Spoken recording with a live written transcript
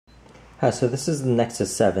Hi, so this is the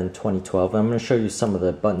Nexus 7 2012. I'm going to show you some of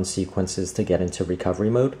the button sequences to get into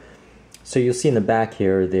recovery mode. So you'll see in the back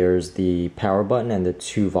here, there's the power button and the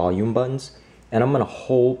two volume buttons. And I'm going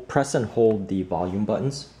to press and hold the volume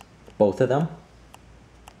buttons, both of them.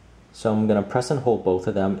 So I'm going to press and hold both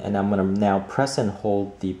of them, and I'm going to now press and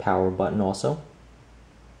hold the power button also.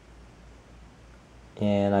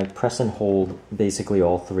 And I press and hold basically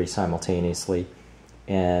all three simultaneously.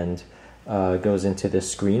 And goes into this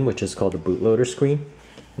screen, which is called the Bootloader Screen.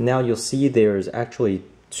 Now you'll see there's actually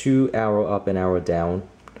two arrow up and arrow down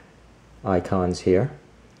icons here,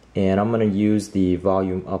 and I'm going to use the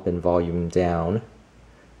volume up and volume down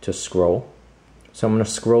to scroll. So I'm going to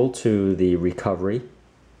scroll to the recovery,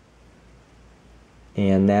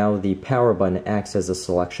 and now the power button acts as a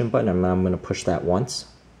selection button, and I'm going to push that once,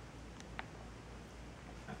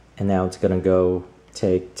 and now it's going to go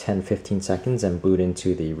take 10-15 seconds and boot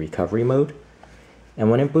into the recovery mode. And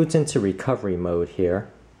when it boots into recovery mode here,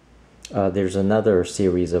 there's another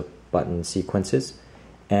series of button sequences,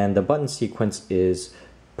 and the button sequence is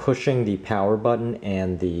pushing the power button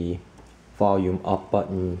and the volume up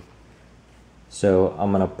button. So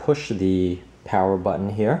I'm going to push the power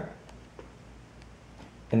button here,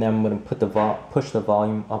 and then I'm going to push the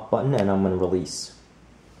volume up button, and I'm going to release.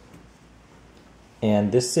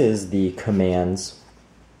 And this is the commands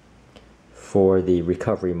for the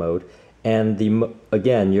recovery mode. And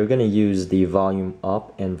again, you're going to use the volume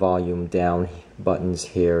up and volume down buttons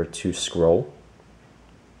here to scroll.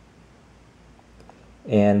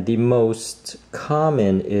 And the most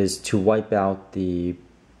common is to wipe out the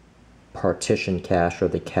partition cache, or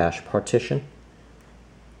the cache partition.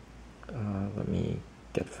 Let me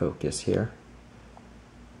get focus here.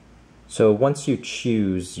 So once you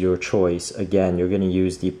choose your choice, again, you're going to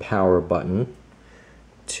use the power button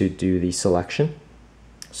to do the selection.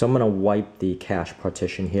 So I'm going to wipe the cache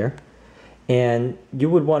partition here, and you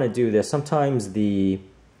would want to do this. Sometimes the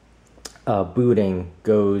booting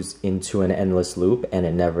goes into an endless loop and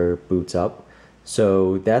it never boots up,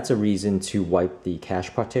 so that's a reason to wipe the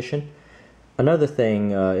cache partition. Another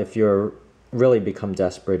thing, if you're really become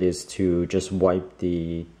desperate, is to just wipe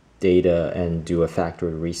the data and do a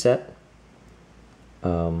factory reset.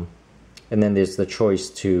 And then there's the choice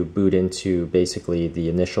to boot into basically the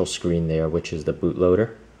initial screen there, which is the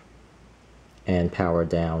bootloader, and power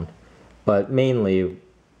down. But mainly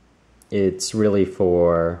it's really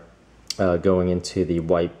for going into the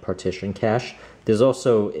wipe partition cache. There's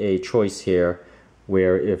also a choice here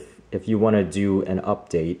where if you want to do an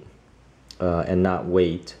update and not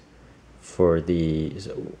wait for the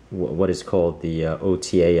what is called the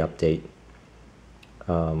OTA update,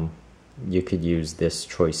 you could use this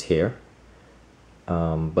choice here.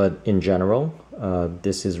 But in general,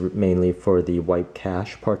 this is mainly for the wipe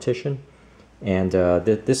cache partition, and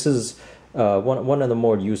this is one of the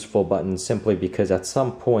more useful buttons, simply because at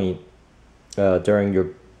some point during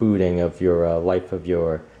your booting of your life of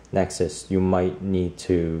your Nexus, you might need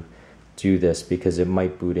to do this because it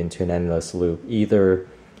might boot into an endless loop, either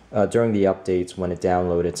during the updates when it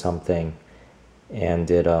downloaded something and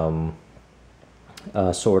it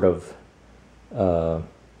sort of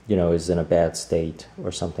is in a bad state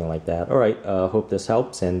or something like that. Alright, hope this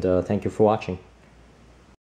helps, and thank you for watching.